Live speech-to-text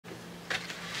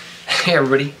Hey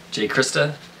everybody, Jay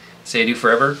Krista, Say I Do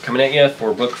Forever, coming at you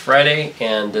for Book Friday,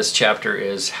 and this chapter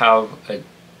is how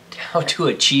to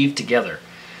achieve together.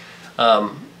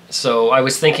 So I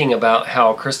was thinking about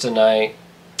how Krista and I,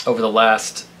 over the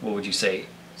last, what would you say,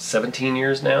 17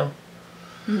 years now?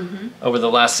 Mm-hmm. Over the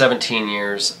last 17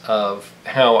 years of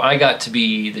how I got to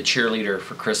be the cheerleader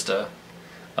for Krista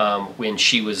when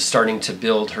she was starting to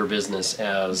build her business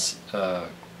as a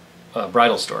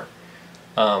bridal store.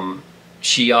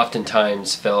 She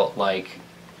oftentimes felt like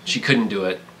she couldn't do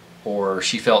it, or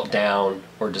she felt down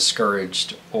or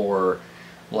discouraged or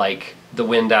like the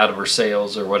wind out of her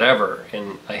sails or whatever,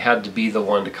 and I had to be the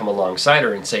one to come alongside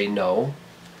her and say, no,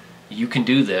 you can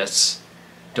do this,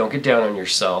 don't get down on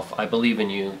yourself, I believe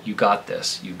in you, you got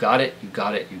this, you got it, you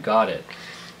got it, you got it.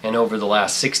 And over the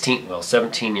last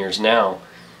 17 years now,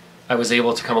 I was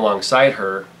able to come alongside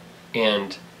her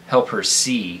and help her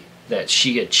see that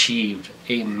she achieved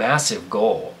a massive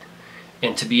goal,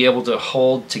 and to be able to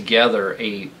hold together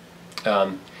a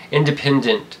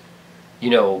independent,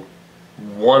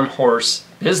 one-horse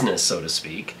business, so to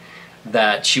speak,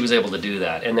 that she was able to do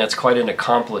that. And that's quite an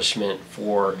accomplishment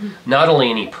for not only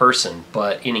any person,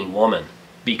 but any woman,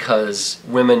 because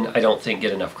women, I don't think,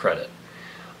 get enough credit.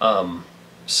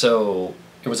 So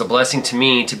it was a blessing to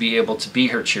me to be able to be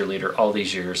her cheerleader all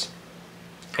these years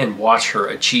and watch her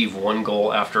achieve one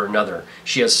goal after another.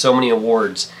 She has so many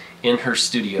awards in her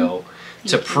studio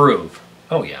to prove,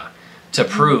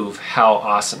 prove how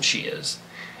awesome she is.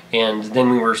 And then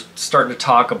we were starting to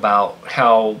talk about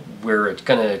how we're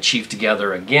going to achieve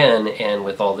together again, and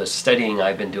with all this studying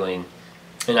I've been doing,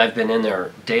 and I've been in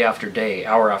there day after day,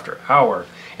 hour after hour,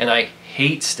 and I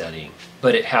hate studying,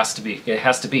 but it has to be, it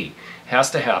has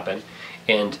to happen.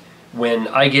 And when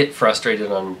I get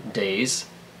frustrated on days,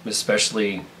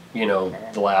 especially, the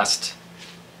last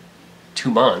 2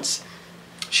 months,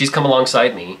 she's come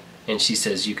alongside me and she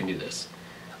says, you can do this.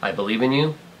 I believe in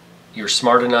you. You're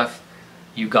smart enough.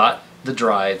 You got the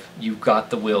drive. You've got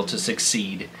the will to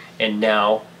succeed. And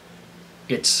now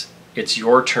it's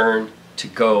your turn to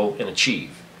go and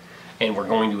achieve. And we're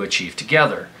going to achieve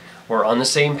together. We're on the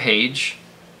same page.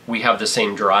 We have the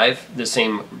same drive, the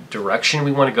same direction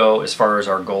we want to go as far as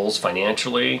our goals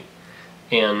financially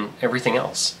and everything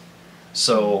else.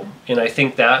 So, and I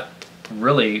think that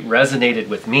really resonated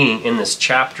with me in this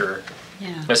chapter,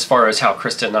 as far as how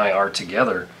Krista and I are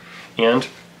together, and,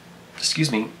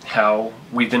 how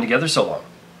we've been together so long.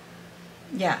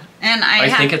 Yeah, and I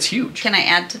think it's huge. Can I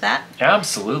add to that?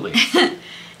 Absolutely.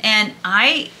 And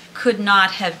I could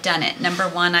not have done it. Number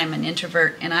one, I'm an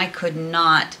introvert, and I could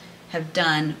not have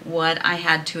done what I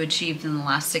had to achieve in the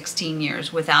last 16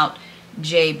 years without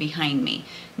Jay behind me.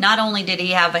 Not only did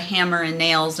he have a hammer and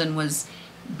nails and was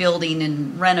building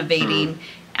and renovating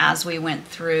as we went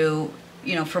through,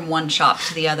 from one shop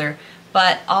to the other,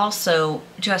 but also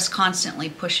just constantly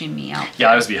pushing me out.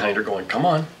 Yeah, I was behind her going, come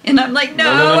on. And I'm like,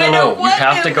 no, I don't want you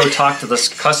have to go talk to this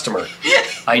customer.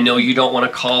 I know you don't want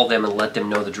to call them and let them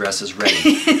know the dress is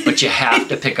ready, but you have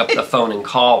to pick up the phone and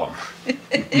call them.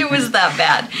 It was that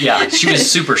bad. Yeah, she was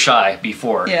super shy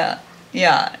before. Yeah.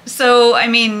 So,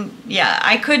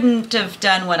 I couldn't have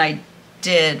done what I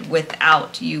did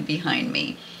without you behind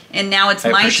me. And now it's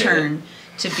my turn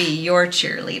to be your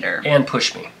cheerleader. And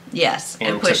push me. Yes,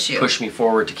 and push you. Push me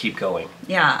forward to keep going.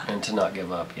 Yeah. And to not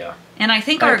give up, yeah. And I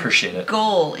think our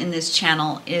goal in this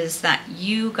channel is that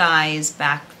you guys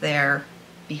back there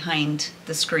behind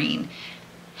the screen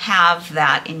have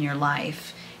that in your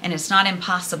life. And it's not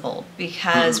impossible,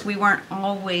 because we weren't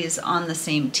always on the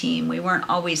same team. We weren't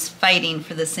always fighting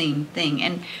for the same thing.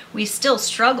 And we still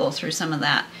struggle through some of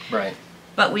that. Right.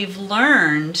 But we've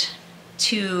learned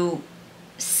to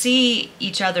see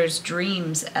each other's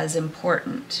dreams as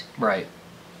important. Right.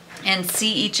 And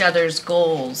see each other's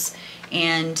goals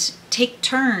and take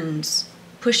turns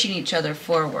pushing each other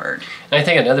forward. And I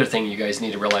think another thing you guys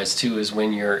need to realize too is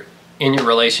when you're in your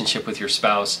relationship with your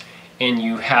spouse and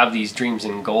you have these dreams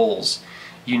and goals,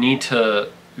 you need to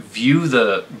view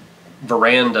the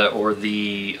veranda or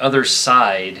the other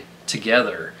side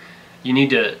together. You need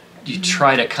to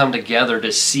try to come together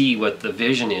to see what the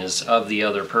vision is of the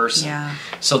other person. Yeah.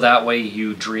 So that way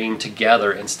you dream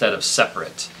together instead of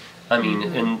separate.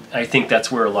 And I think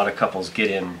that's where a lot of couples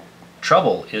get in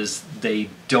trouble, is they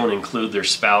don't include their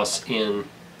spouse in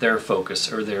their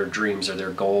focus or their dreams or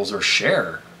their goals, or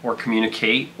share or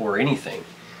communicate or anything.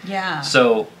 Yeah.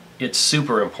 So it's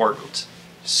super important,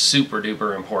 super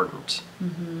duper important.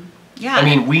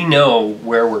 Yeah. We know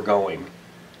where we're going.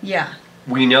 Yeah.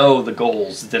 We know the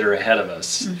goals that are ahead of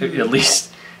us. At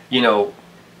least,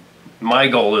 my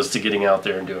goal is to getting out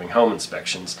there and doing home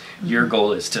inspections. Your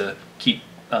goal is to keep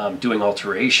doing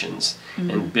alterations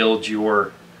and build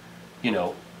your, you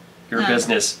know, your No.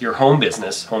 business, your home-based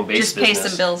Just pay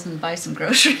business. some bills and buy some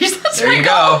groceries. That's There my you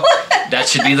goal. go. That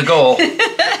should be the goal.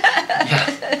 Yeah,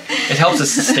 it helps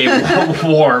us stay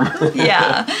warm.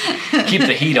 Yeah. Keep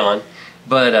the heat on.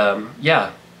 But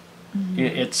yeah,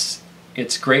 it's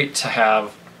great to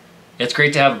have. It's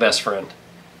great to have a best friend,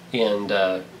 and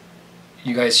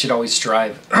you guys should always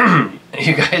strive.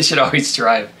 You guys should always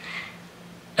strive.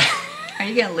 Are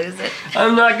you gonna lose it?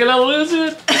 I'm not gonna lose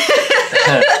it.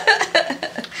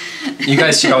 You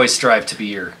guys should always strive to be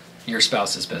your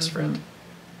spouse's best friend.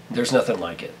 There's nothing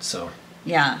like it. So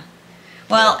Yeah.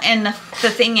 Well, and the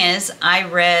thing is, I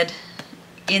read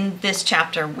in this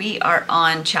chapter, we are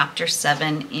on chapter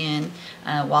 7 in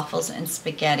Waffles and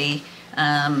Spaghetti.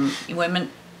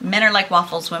 Men are like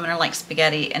waffles, women are like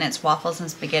spaghetti, and it's waffles and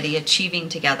spaghetti achieving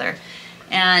together.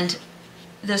 And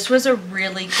this was a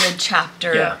really good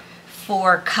chapter Yeah.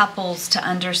 for couples to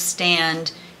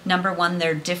understand, number one,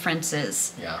 their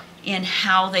differences yeah, in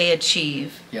how they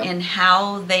achieve, Yep. in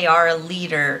how they are a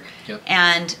leader, Yep.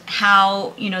 and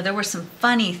how, you know, there were some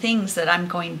funny things that I'm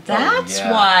going, that's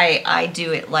yeah. why I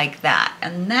do it like that,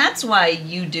 and that's why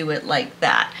you do it like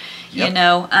that, you Yep.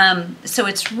 know. So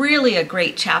it's really a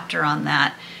great chapter on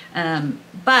that.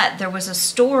 But there was a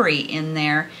story in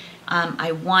there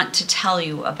I want to tell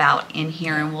you about in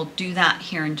here, and we'll do that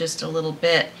here in just a little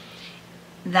bit.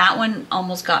 That one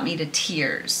almost got me to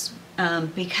tears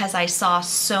because I saw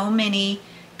so many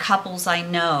couples I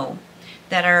know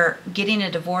that are getting a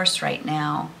divorce right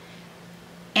now.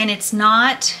 And it's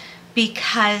not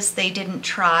because they didn't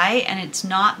try, and it's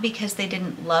not because they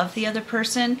didn't love the other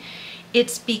person.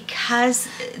 It's because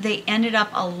they ended up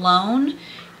alone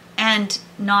and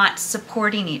not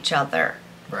supporting each other.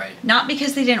 right. Not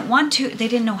because they didn't want to, they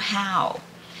didn't know how.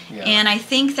 Yeah. And I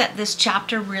think that this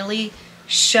chapter really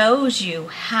shows you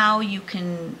how you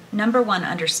can, number one,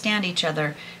 understand each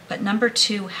other, but number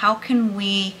two, how can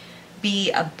we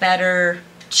be a better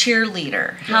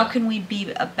cheerleader? How Yeah. can we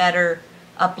be a better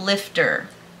uplifter?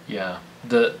 Yeah,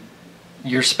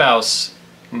 your spouse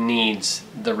needs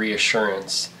the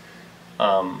reassurance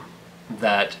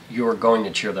that you're going to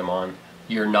cheer them on.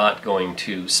 You're not going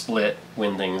to split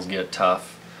when things get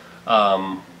tough.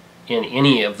 In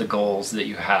any of the goals that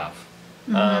you have,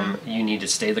 you need to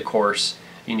stay the course.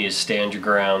 You need to stand your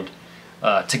ground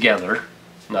together,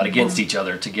 not against each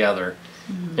other, together,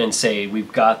 and say,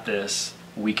 "We've got this.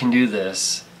 We can do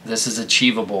this. This is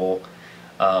achievable."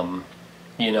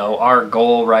 You know, our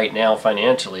goal right now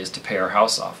financially is to pay our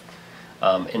house off.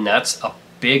 And that's a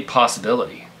big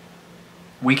possibility.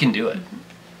 We can do it.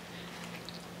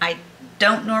 I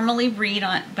don't normally read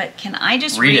on, but can I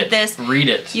just read this? Read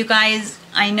it. You guys,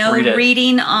 I know Read it.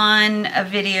 reading on a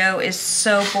video is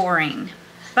so boring,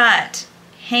 but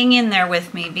hang in there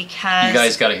with me because You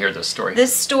guys got to hear this story.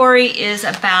 this story is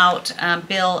about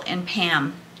Bill and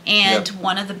Pam and Yep.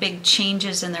 one of the big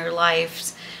changes in their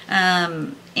lives.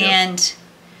 And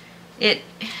it,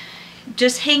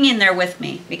 just hang in there with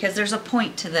me because there's a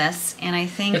point to this, and I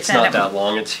think It's that not it- that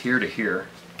long. It's here to here.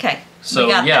 Okay, So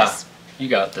we got yeah, this. you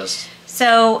got this.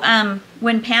 So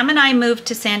when Pam and I moved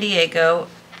to San Diego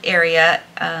area,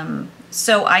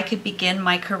 so I could begin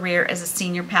my career as a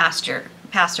senior pastor,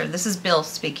 this is Bill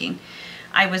speaking,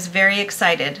 I was very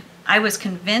excited. I was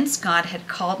convinced God had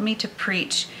called me to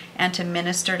preach and to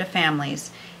minister to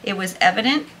families. It was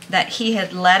evident that he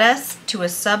had led us to a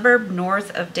suburb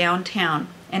north of downtown,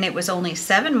 and it was only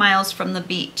 7 miles from the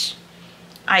beach.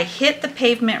 I hit the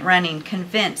pavement running,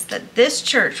 convinced that this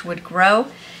church would grow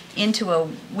into a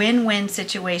win-win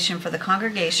situation for the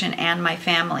congregation and my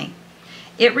family.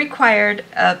 It required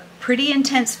a pretty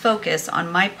intense focus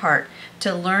on my part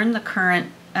to learn the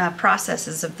current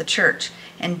processes of the church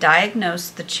and diagnose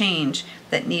the change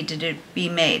that needed to be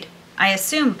made. I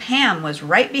assume Pam was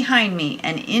right behind me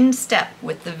and in step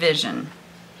with the vision.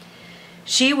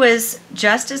 She was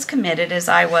just as committed as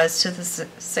I was to the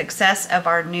success of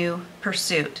our new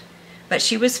pursuit, but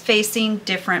she was facing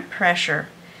different pressure.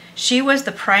 She was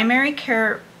the primary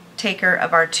caretaker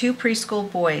of our 2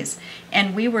 preschool boys,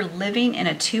 and we were living in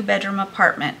a 2-bedroom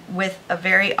apartment with a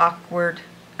very awkward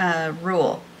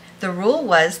rule. The rule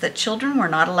was that children were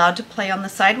not allowed to play on the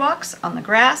sidewalks, on the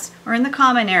grass, or in the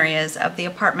common areas of the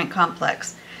apartment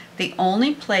complex. The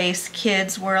only place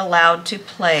kids were allowed to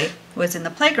play was in the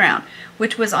playground,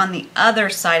 which was on the other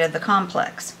side of the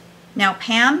complex. Now,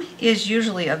 Pam is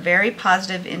usually a very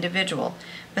positive individual,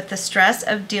 but the stress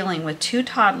of dealing with 2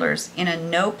 toddlers in a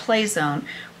no-play zone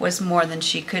was more than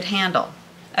she could handle.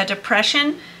 A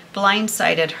depression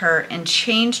blindsided her and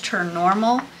changed her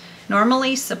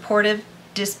normally supportive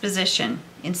disposition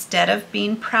Instead of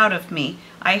being proud of me,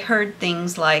 I heard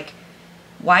things like,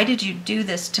 "Why did you do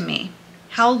this to me?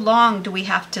 How long do we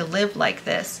have to live like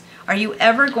this? Are you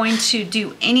ever going to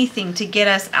do anything to get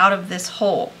us out of this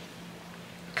hole?"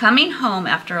 Coming home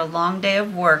after a long day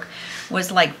of work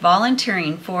was like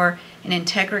volunteering for an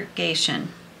interrogation.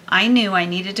 I knew I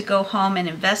needed to go home and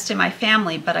invest in my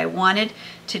family, but I wanted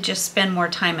to just spend more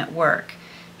time at work.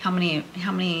 How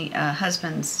many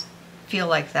husbands feel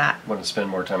like that? Want to spend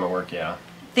more time at work, yeah.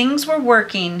 Things were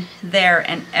working there,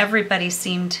 and everybody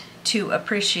seemed to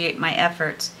appreciate my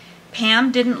efforts.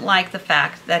 Pam didn't like the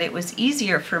fact that it was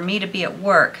easier for me to be at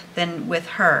work than with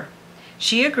her.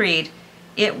 She agreed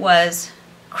it was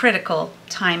a critical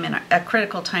time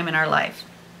in our life.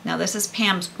 Now this is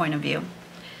Pam's point of view.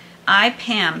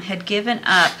 Pam, had given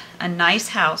up a nice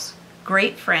house,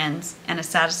 great friends, and a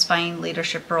satisfying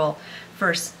leadership role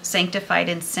for sanctified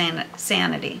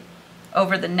insanity.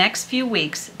 Over the next few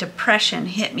weeks, depression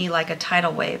hit me like a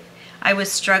tidal wave. I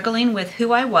was struggling with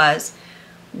who I was,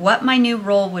 what my new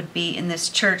role would be in this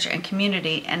church and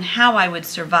community, and how I would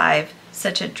survive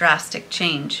such a drastic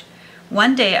change.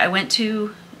 One day I went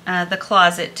to the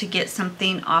closet to get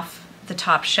something off the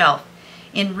top shelf.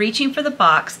 In reaching for the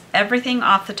box, everything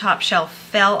off the top shelf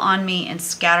fell on me and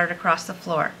scattered across the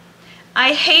floor.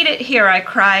 "I hate it here," I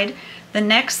cried. The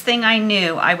next thing I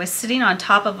knew, I was sitting on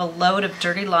top of a load of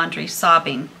dirty laundry,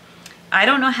 sobbing. I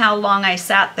don't know how long I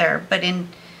sat there, but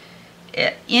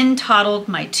in toddled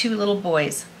my 2 little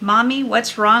boys. "Mommy,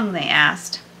 what's wrong?" they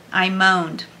asked. I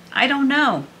moaned, "I don't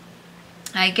know."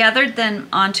 I gathered them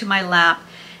onto my lap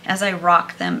as I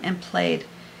rocked them and played.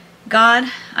 "God,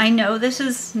 I know this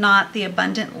is not the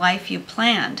abundant life you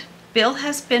planned. Bill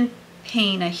has been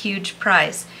paying a huge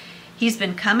price. He's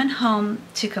been coming home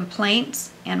to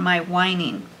complaints and my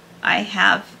whining. I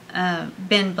have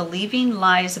been believing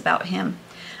lies about him.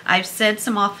 I've said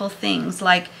some awful things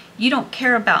like, 'You don't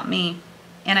care about me,'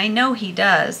 and I know he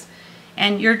does.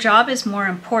 And 'Your job is more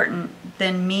important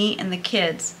than me and the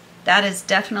kids.' That is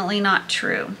definitely not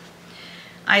true."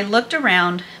 I looked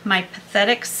around my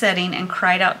pathetic setting and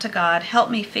cried out to God, "Help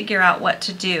me figure out what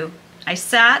to do." I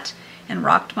sat and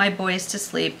rocked my boys to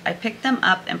sleep. I picked them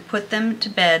up and put them to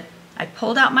bed. I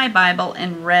pulled out my Bible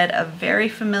and read a very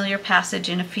familiar passage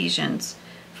in Ephesians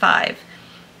 5.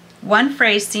 One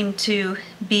phrase seemed to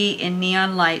be in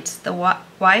neon lights: "The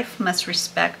wife must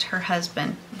respect her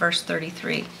husband," verse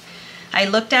 33. I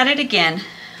looked at it again.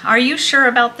 "Are you sure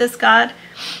about this, God?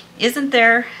 Isn't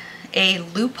there a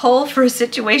loophole for a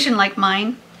situation like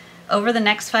mine?" Over the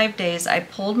next 5 days, I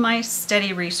pulled my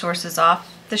study resources off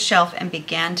the shelf and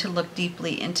began to look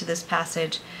deeply into this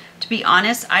passage. To be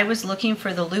honest, I was looking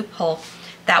for the loophole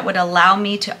that would allow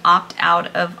me to opt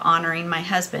out of honoring my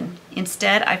husband.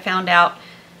 Instead, I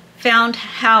found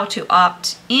how to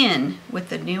opt in with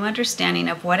the new understanding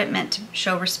of what it meant to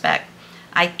show respect.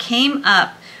 I came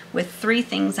up with 3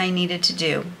 things I needed to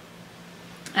do.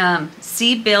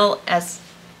 See Bill as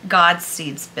God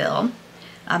sees Bill,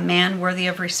 a man worthy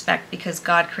of respect because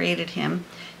God created him.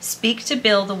 Speak to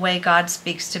Bill the way God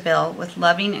speaks to Bill, with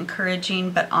loving, encouraging,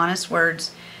 but honest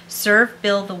words. Serve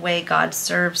Bill the way God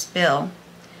serves Bill,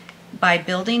 by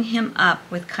building him up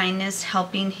with kindness,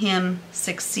 helping him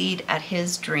succeed at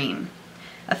his dream.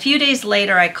 A few days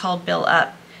later, I called Bill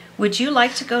up. "Would you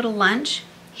like to go to lunch?"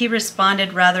 He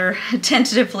responded rather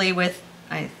tentatively with,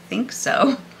 "I think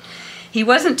so." He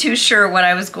wasn't too sure what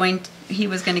he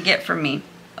was going to get from me.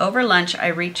 Over lunch, I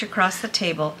reached across the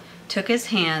table, took his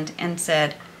hand, and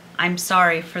said, "I'm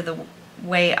sorry for the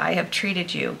way I have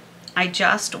treated you. I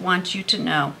just want you to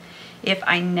know, if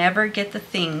I never get the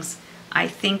things I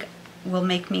think will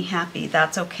make me happy,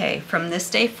 that's okay. From this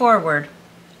day forward,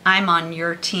 I'm on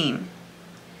your team."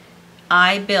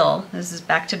 Bill, this is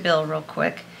back to Bill real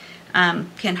quick,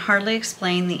 can hardly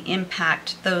explain the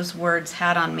impact those words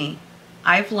had on me.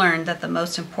 I've learned that the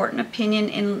most important opinion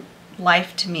in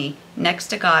life to me, next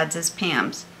to God's, is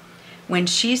Pam's. When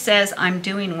she says I'm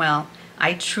doing well,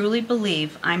 I truly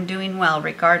believe I'm doing well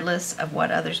regardless of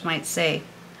what others might say.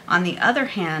 On the other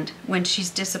hand, when she's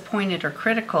disappointed or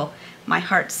critical, my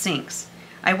heart sinks.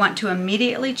 I want to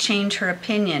immediately change her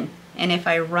opinion, and if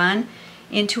I run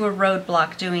into a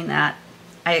roadblock doing that,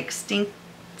 I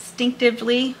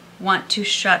instinctively want to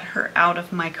shut her out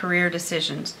of my career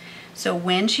decisions. So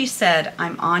when she said,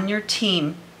 "I'm on your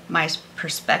team," my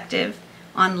perspective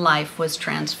on life was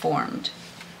transformed.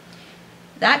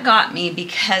 That got me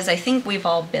because I think we've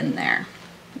all been there.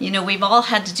 We've all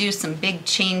had to do some big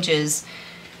changes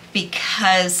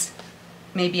because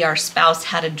maybe our spouse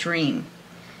had a dream.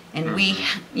 And we,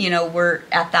 were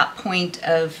at that point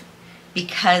of,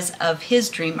 because of his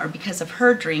dream or because of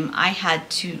her dream, I had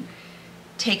to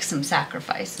take some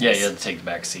sacrifices. Yeah, you have to take the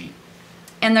back seat.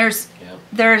 And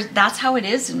that's how it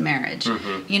is in marriage.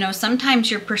 Mm-hmm. You know,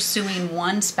 sometimes you're pursuing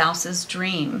one spouse's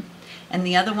dream and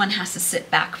the other one has to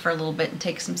sit back for a little bit and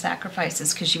take some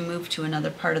sacrifices because you move to another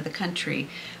part of the country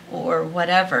or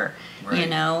whatever, right. you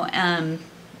know.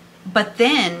 But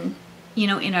then, you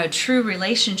know, in a true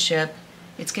relationship,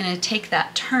 it's going to take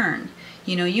that turn.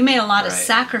 You know, you made a lot of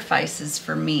sacrifices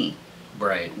for me.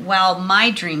 Right. While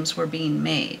my dreams were being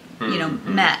made, you know,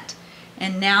 met.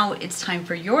 And now it's time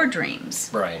for your dreams.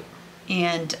 Right.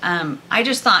 And I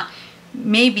just thought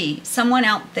maybe someone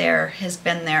out there has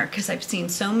been there, because I've seen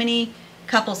so many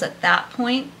couples at that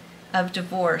point of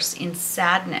divorce in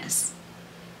sadness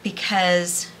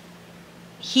because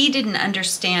he didn't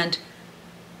understand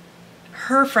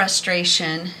her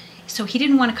frustration, so he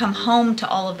didn't want to come home to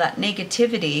all of that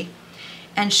negativity,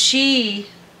 and she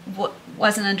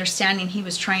wasn't understanding he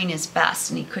was trying his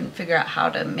best and he couldn't figure out how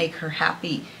to make her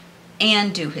happy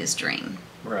and do his dream.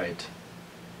 Right.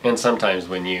 And sometimes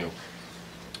when you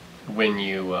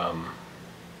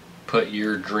put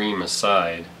your dream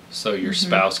aside so your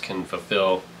spouse can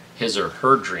fulfill his or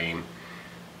her dream,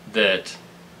 that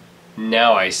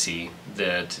now I see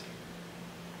that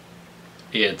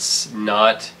it's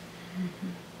not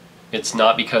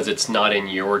because it's not in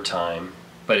your time,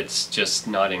 but it's just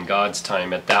not in God's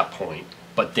time at that point.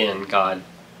 But then God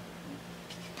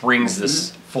brings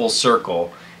this full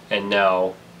circle, and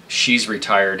now she's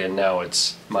retired, and now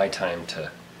it's my time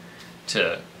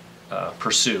to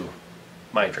pursue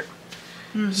my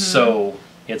dream. So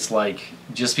it's like,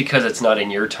 just because it's not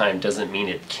in your time doesn't mean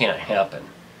it can't happen.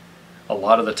 A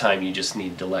lot of the time you just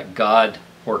need to let God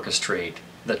orchestrate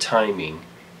the timing,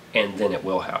 and then it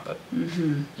will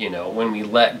happen. You know, when we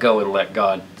let go and let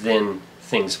God, then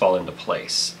things fall into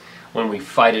place. When we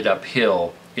fight it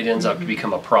uphill, it ends up to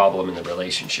become a problem in the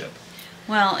relationship.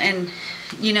 Well, and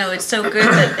you know, it's so good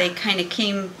that they kind of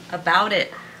came about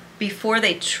it before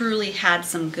they truly had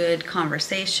some good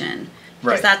conversation.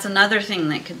 Because that's another thing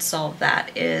that could solve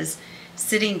that, is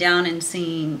sitting down and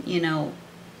saying, you know,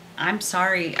 I'm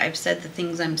sorry I've said the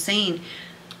things I'm saying,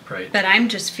 but I'm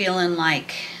just feeling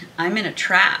like I'm in a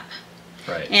trap.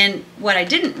 And what I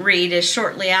didn't read is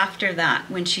shortly after that,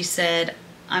 when she said,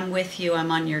 I'm with you,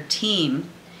 I'm on your team,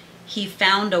 he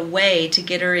found a way to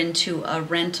get her into a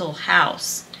rental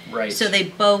house. So they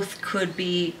both could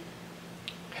be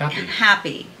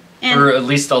happy. And, or at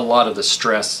least a lot of the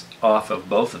stress off of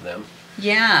both of them.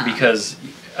 Yeah. Because,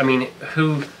 I mean,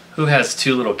 who has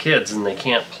two little kids and they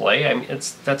can't play? I mean,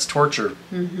 that's torture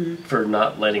for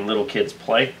not letting little kids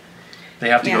play. They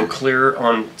have to go clear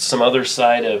on some other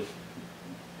side of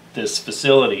this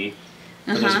facility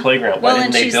where there's a playground. Why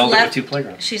didn't they build it with two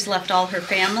playgrounds? She's left all her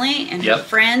family and her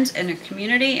friends and her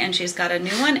community, and she's got a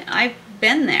new one. I've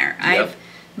been there. I've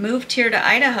moved here to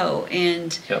Idaho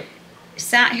and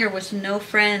sat here with no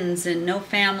friends and no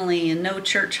family and no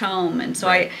church home. And so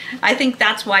I think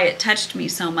that's why it touched me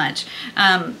so much.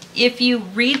 If you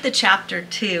read the chapter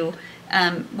 2,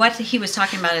 what he was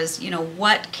talking about is, you know,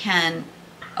 what can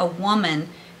a woman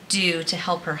do to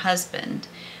help her husband?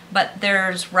 But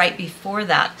there's right before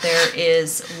that, there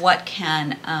is what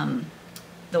can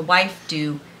the wife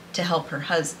do to help her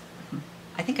husband.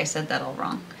 I think I said that all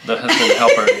wrong. The husband to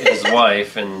help his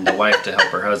wife, and the wife to help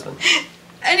her husband.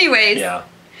 Anyways,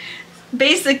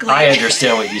 basically, I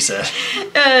understand what you said.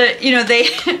 You know, they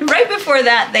right before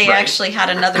that, they actually had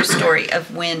another story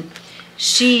of when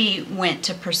she went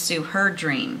to pursue her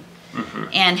dream.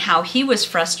 And how he was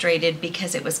frustrated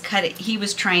because it was he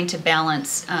was trying to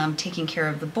balance taking care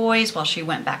of the boys while she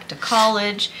went back to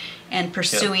college and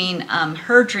pursuing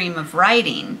her dream of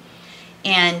writing.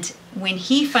 And when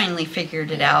he finally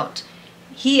figured it out,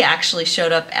 he actually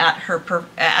showed up at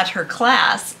her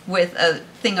class with a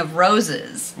thing of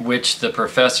roses. Which the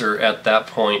professor at that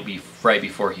point, right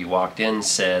before he walked in,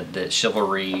 said that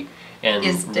chivalry and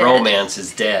romance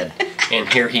is dead. And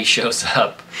here he shows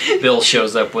up. Bill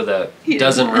shows up with a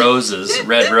dozen roses,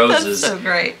 red roses. That's so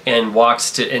great. And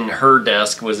walks to, and her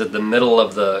desk was at the middle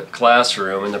of the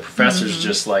classroom, and the professor's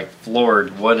just like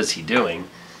floored. What is he doing?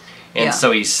 And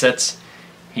so he sets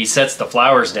the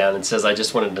flowers down and says, I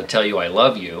just wanted to tell you I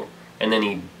love you. And then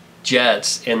he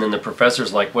jets, and then the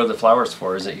professor's like, what are the flowers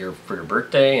for? Is it for your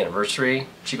birthday, anniversary?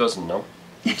 She goes, no.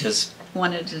 He just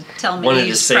wanted to tell me wanted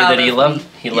to say that he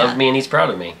loved me and he's proud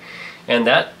of me. And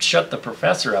that shut the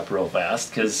professor up real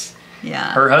fast, because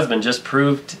her husband just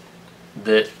proved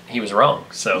that he was wrong.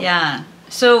 So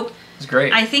so it's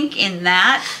great. I think in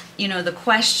that, you know, the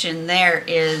question there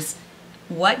is,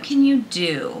 what can you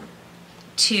do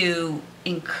to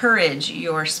encourage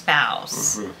your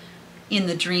spouse in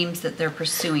the dreams that they're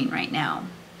pursuing right now?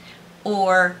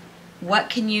 Or what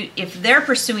can you, if they're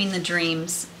pursuing the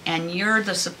dreams and you're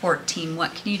the support team,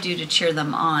 what can you do to cheer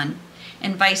them on?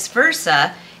 And vice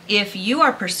versa, if you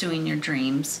are pursuing your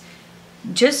dreams,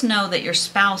 just know that your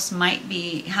spouse might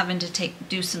be having to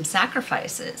do some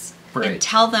sacrifices. Right. And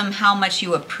tell them how much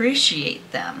you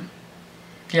appreciate them.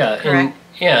 Yeah, Correct?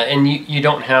 and you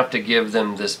don't have to give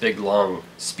them this big long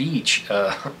speech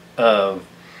of,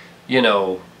 you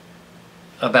know,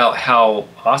 about how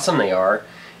awesome they are.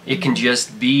 It can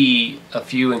just be a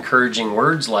few encouraging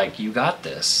words like, you got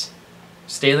this.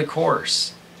 Stay the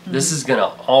course. This is going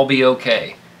to all be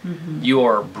okay. You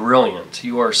are brilliant.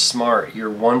 You are smart.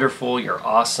 You're wonderful. You're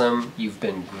awesome. You've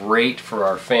been great for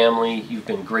our family. You've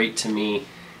been great to me.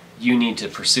 You need to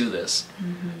pursue this.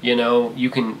 You know, you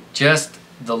can just,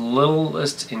 the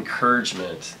littlest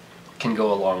encouragement can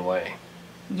go a long way.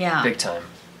 Yeah. Big time.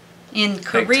 In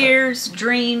careers,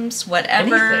 dreams,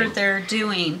 whatever Anything. they're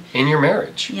doing. In your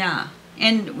marriage. Yeah.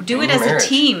 And do In it your as marriage. a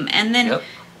team. And then Yep.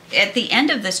 at the end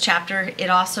of this chapter, it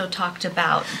also talked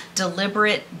about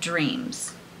deliberate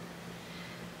dreams.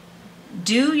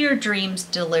 Do your dreams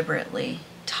deliberately.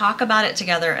 Talk about it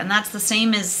together. And that's the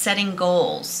same as setting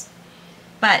goals.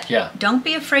 But Yeah. don't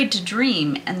be afraid to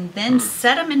dream and then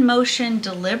set them in motion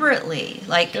deliberately.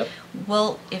 Like, Yep.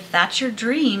 well, if that's your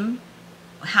dream,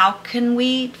 how can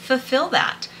we fulfill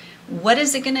that? What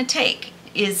is it going to take?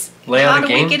 Lay out How a do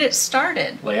game. we get it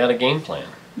started? Lay out a game plan.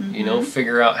 You know,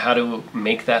 figure out how to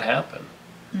make that happen.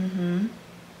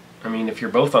 I mean, if you're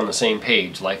both on the same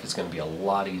page, life is going to be a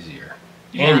lot easier.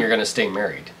 Yeah. And you're going to stay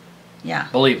married. Yeah.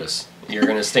 Believe us, you're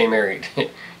going to stay married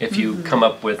if you come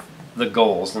up with the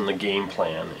goals and the game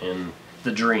plan and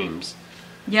the dreams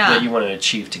Yeah. that you want to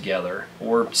achieve together,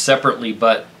 or separately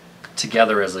but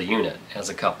together as a unit, as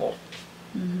a couple.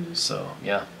 So,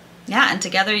 yeah. Yeah, and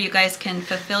together you guys can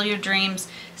fulfill your dreams,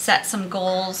 set some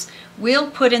goals. We'll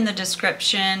put in the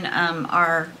description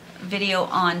our video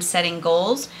on setting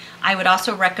goals. I would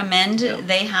also recommend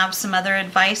they have some other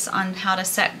advice on how to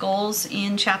set goals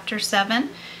in Chapter 7.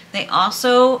 They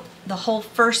also, the whole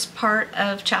first part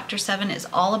of Chapter 7 is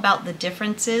all about the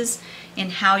differences in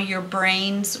how your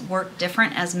brains work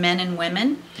different as men and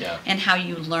women, Yeah. and how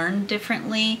you learn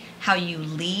differently, how you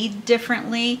lead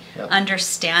differently, Yep.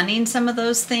 understanding some of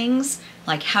those things,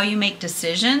 like how you make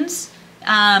decisions.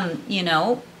 You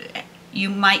know, you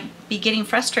might be getting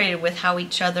frustrated with how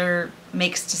each other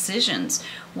makes decisions.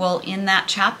 Well, in that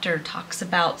chapter talks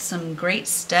about some great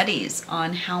studies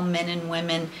on how men and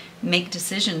women make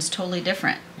decisions totally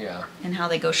different, Yeah. and how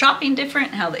they go shopping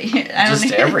different, how they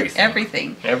Just everything.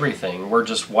 everything. Everything. We're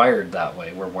just wired that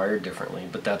way. We're wired differently,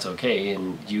 but that's okay.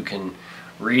 And you can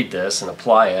read this and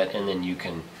apply it, and then you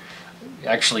can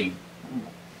actually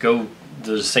go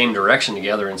the same direction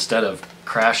together instead of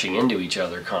crashing into each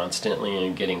other constantly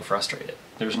and getting frustrated.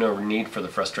 There's no need for the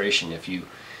frustration if you,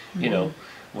 you know,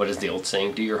 what is the old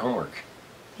saying? Do your homework.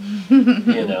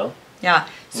 You know? Yeah.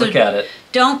 So Look at it.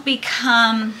 don't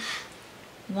become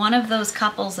one of those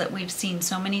couples that we've seen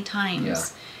so many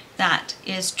times that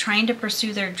is trying to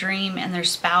pursue their dream and their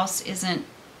spouse isn't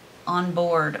on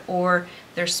board, or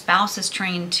their spouse is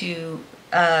trying to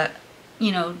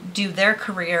you know, do their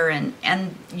career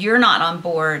and you're not on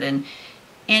board, and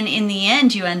in the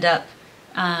end you end up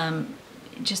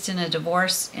just in a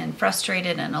divorce and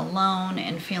frustrated and alone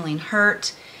and feeling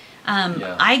hurt.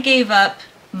 I gave up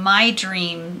my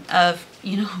dream of,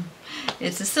 you know,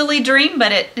 it's a silly dream,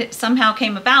 but it somehow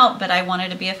came about, but I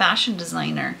wanted to be a fashion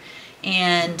designer.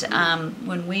 And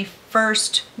when we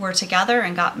first were together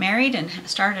and got married and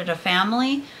started a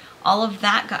family, all of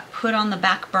that got put on the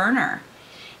back burner.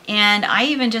 And I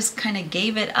even just kind of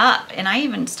gave it up, and I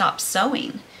even stopped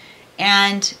sewing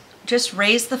and just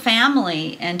raised the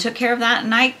family and took care of that.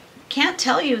 And I can't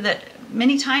tell you that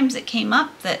many times it came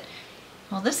up that,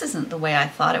 well, this isn't the way I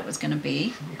thought it was going to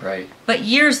be. Right. But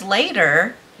years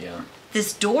later, Yeah.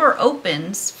 this door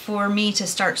opens for me to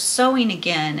start sewing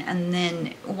again, and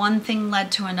then one thing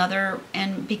led to another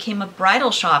and became a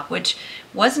bridal shop, which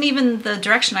wasn't even the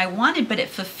direction I wanted, but it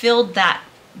fulfilled that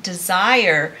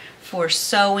desire for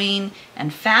sewing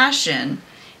and fashion,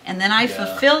 and then I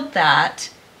fulfilled that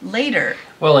later.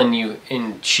 Well,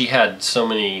 and she had so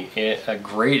many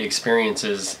great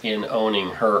experiences in owning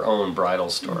her own bridal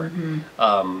store.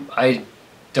 I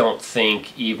don't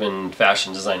think even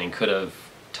fashion designing could have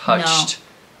touched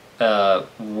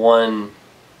one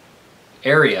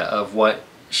area of what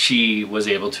she was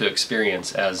able to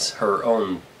experience as her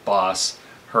own boss,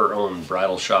 her own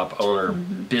bridal shop owner,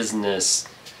 business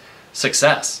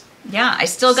success. Yeah, I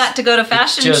still got to go to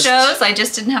fashion shows. I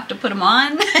just didn't have to put them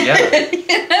on. Yeah.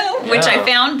 You know, which I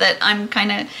found that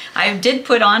I did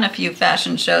put on a few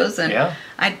fashion shows, and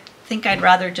I think I'd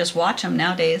rather just watch them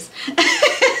nowadays.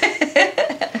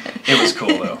 It was cool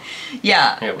though.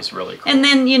 Yeah. It was really cool. And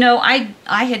then, you know,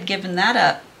 I had given that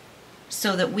up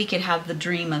so that we could have the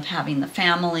dream of having the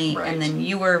family, Right. and then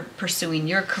you were pursuing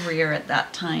your career at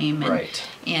that time, and Right.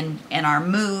 and our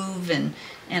move and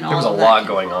all There was a of lot that.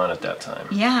 going on at that time.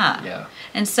 Yeah. Yeah.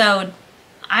 And so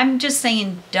I'm just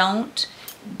saying, don't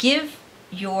give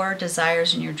your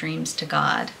desires and your dreams to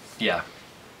God. Yeah.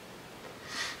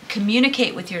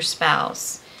 Communicate with your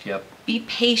spouse. Yep. Be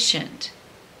patient.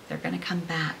 They're going to come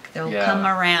back. They'll Yeah. come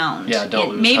around. Yeah,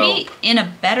 don't lose maybe hope. in a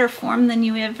better form than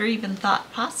you ever even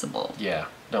thought possible. Yeah.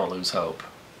 Don't lose hope.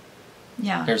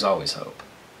 Yeah. There's always hope.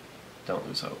 Don't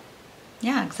lose hope.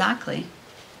 Yeah, exactly.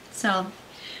 So,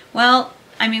 well,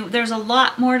 I mean, there's a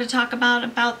lot more to talk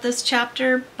about this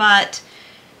chapter, but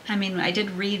I mean, I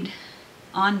did read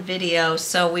on video,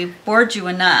 so we bored you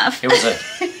enough. It was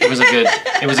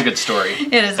a good story.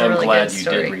 It is a I'm really glad good you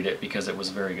story. did read it because it was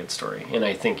a very good story, and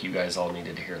I think you guys all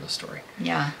needed to hear the story.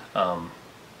 Yeah.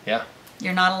 Yeah.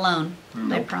 You're not alone. I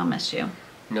Nope. promise you.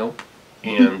 Nope.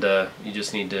 And you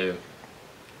just need to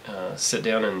sit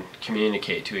down and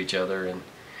communicate to each other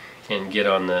and get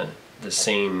on the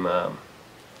same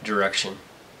direction,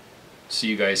 so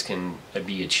you guys can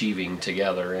be achieving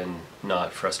together and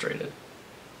not frustrated.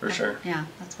 For sure. Yeah,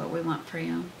 that's what we want for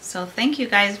you. So thank you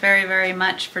guys very, very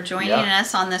much for joining Yeah.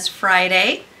 us on this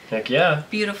Friday. Heck yeah.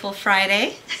 Beautiful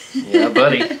Friday. Yeah,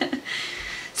 buddy.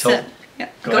 So, yeah,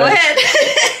 Go go ahead.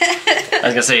 ahead. I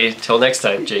was going to say, till next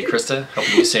time, Jay, Krista,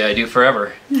 helping you say I do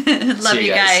forever. Love See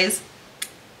you guys.